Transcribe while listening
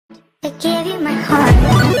I gave you my heart.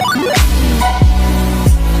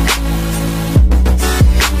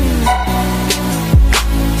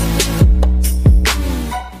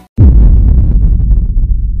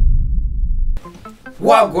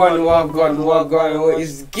 What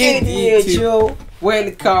is good, YouTube?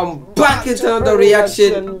 Welcome back into the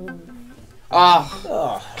reaction.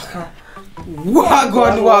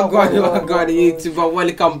 Wagwan, YouTube.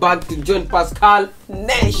 Welcome back to Joe&Pascal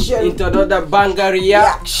Nation into another banger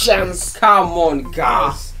reactions. Come on,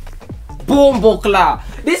 guys. Boom, Bokla.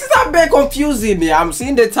 This is a bit confusing me. I'm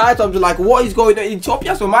seeing the title. I'm just like, what is going on?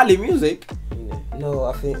 Ethiopian Somali music? No,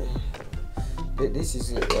 I think this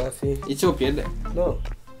is Ethiopian. No.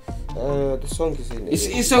 The song is in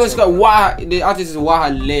It's song is called Waha. The artist is Waha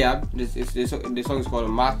Leyabe. The song is called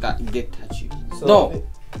Marta Getachew. So No,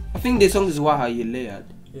 I think the song is Waha Leyabe.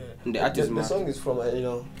 Yeah. And the artist the song is from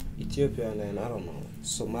Ethiopian and I don't know,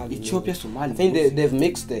 Somali. Ethiopian Somali. I think they've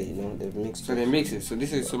mixed it. They've mixed. So they mix it. So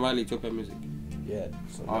this is Somali Ethiopian music. Yeah.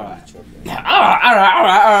 Alright. Ethiopian.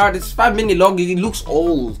 Alright. It's 5 minutes long. It looks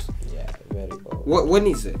old. Yeah, very old. When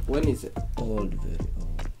is it? Old, very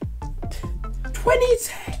old.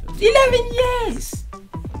 2010. 11 years.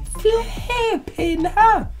 Flipping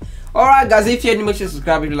huh? Alright, guys. If you're new, make sure to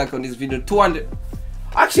subscribe if you like on this video. 200.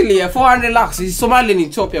 Actually, 400 lakhs. It's Somali in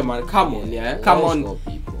Ethiopia, man. Come on, yeah. Come on.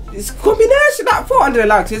 It's combination that 400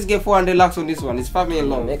 lakhs. Let's get 400 lakhs on this one. It's 5 minutes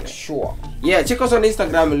long. Make sure. Yeah, check us on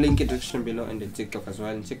Instagram and link in the description below and the TikTok as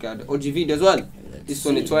well. And check out the OG video as well. This is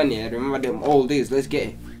 2020. Yeah. Remember them all days. Let's get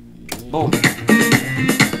it. Boom.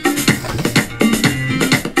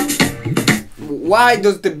 Why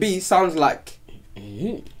does the beat sound like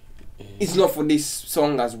it's not for this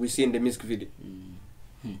song as we see in the music video?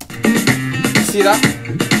 See that?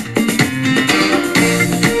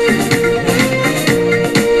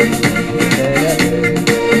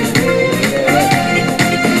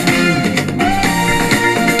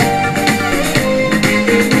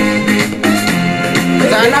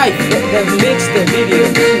 They've mixed the video.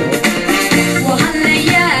 Waha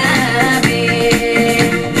Leyabe.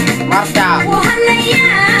 Marta. Waha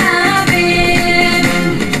Leyabe.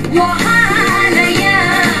 Waha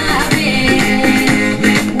Leyabe.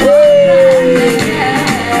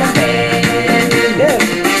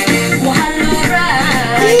 Waha Leyabe.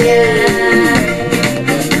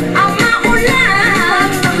 Amma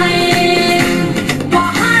ulam hai.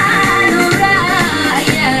 Waha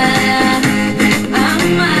Leyabe.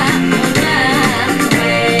 Amma ulam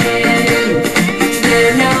hai.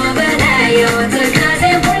 Joe&Mabel to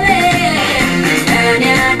kaze bole.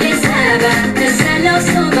 Anya disaba kasalo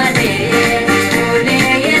somade. Ole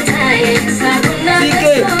yetaye sabuna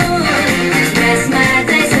kaso.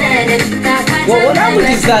 Kasmata isele takata. What happened to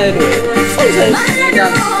this guy anyway?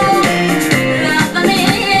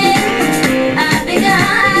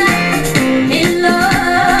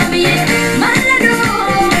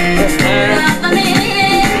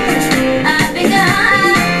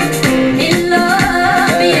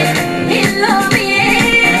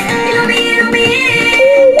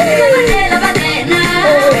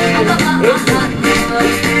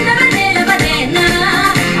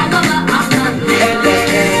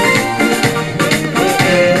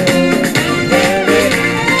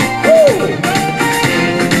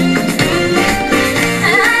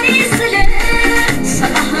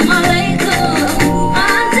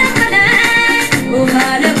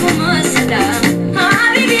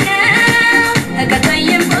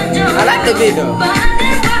 I like the video.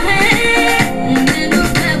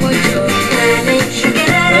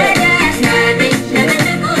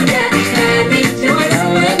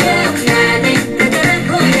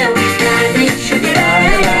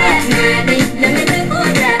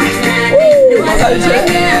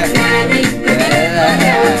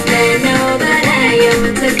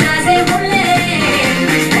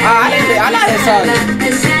 I like the song.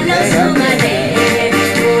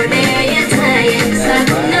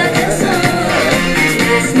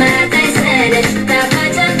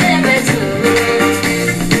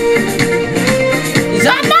 Is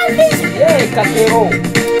that Memphis? Yeah, Kakero.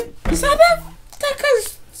 Is that that guy's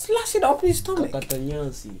slashing up his stomach?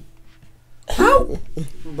 Katanyansi. How?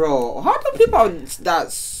 Bro, how do people have that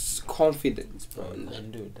confidence, bro?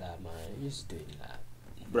 Don't do that, man. You just doing that.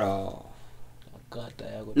 Bro. God,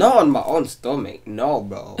 Not on my own stomach. No,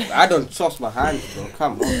 bro. I don't trust my hands, bro.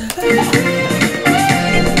 Come on.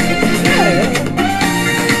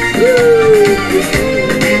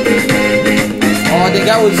 Oh, the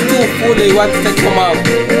guy was too full. He wanted to take him out.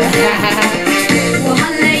 Waha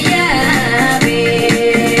Leyabe.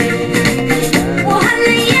 Waha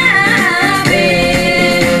Leyabe.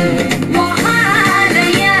 Waha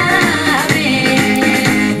Leyabe.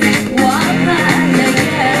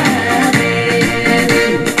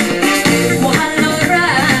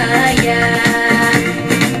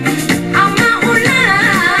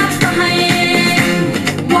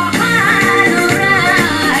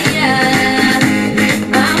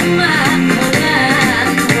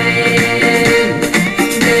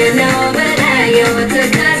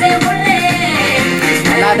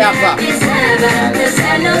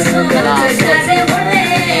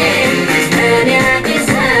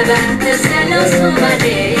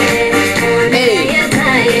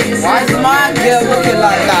 Why is my girl looking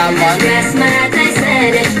like that, man?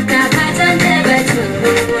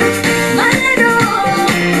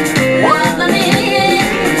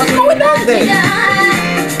 What's going on there?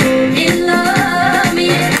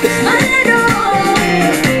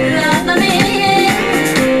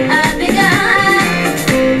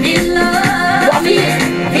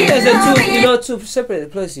 Two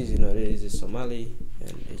separate places, there is Somali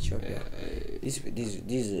and Ethiopia. This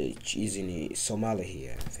is in Somali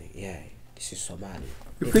here, I think. Yeah, this is Somali.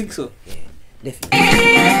 You think so? Yeah, definitely.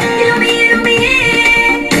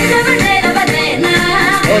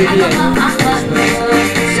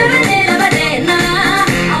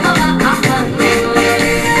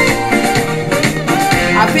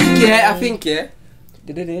 I think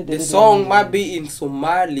the song might be in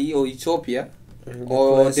Somali or Ethiopia.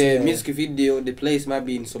 Or place, the music video, the place might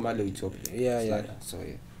be in Somalia or Ethiopia. Yeah, yeah. Like that, so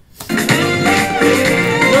yeah.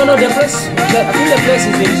 No, the place. I think the place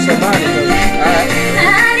is in Somalia.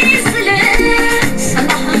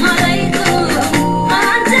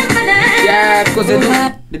 Yeah, because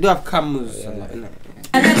they do have camels.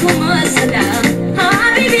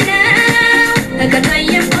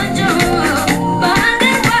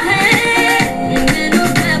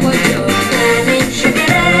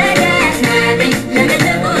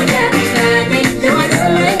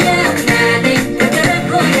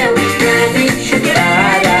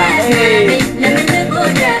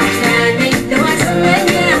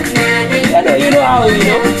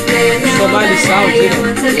 Somali sound, she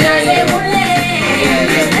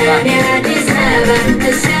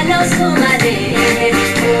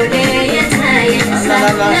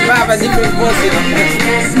have a different voice,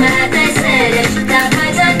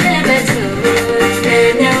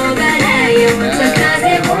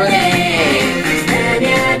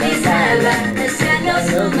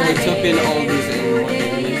 Ethiopian oldies.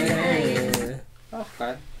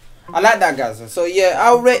 Okay. I like that, guys. So yeah,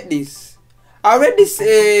 I'll rate this.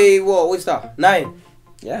 What's that? 9.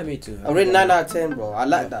 Yeah, me too. I rate 9 out of 10, bro. I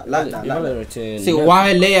like that. See, Waha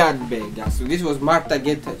Waha Leyabe, guys. So this was Marta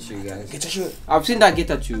Getachew, guys. I've seen that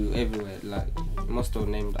Getachew everywhere. Like most of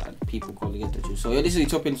the name that people call Getachew. So yeah, this is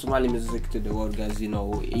Ethiopian Somali music to the world, guys. You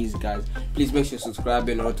know who it is, guys. Please make sure to subscribe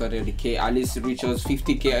in order to eradicate. At least reach us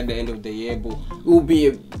 50k at the end of the year, but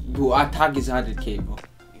our tag is 100k, bro.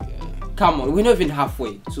 Come on, we're not even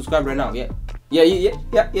halfway. Subscribe right now, yeah.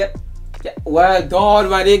 Yeah, well done,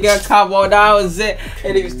 my nigga. Come on, that was it.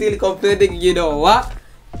 And if you're still complaining, you know what?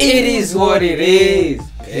 It is what it is.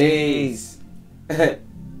 Peace.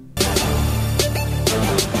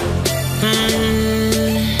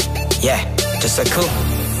 Yeah, just a cool.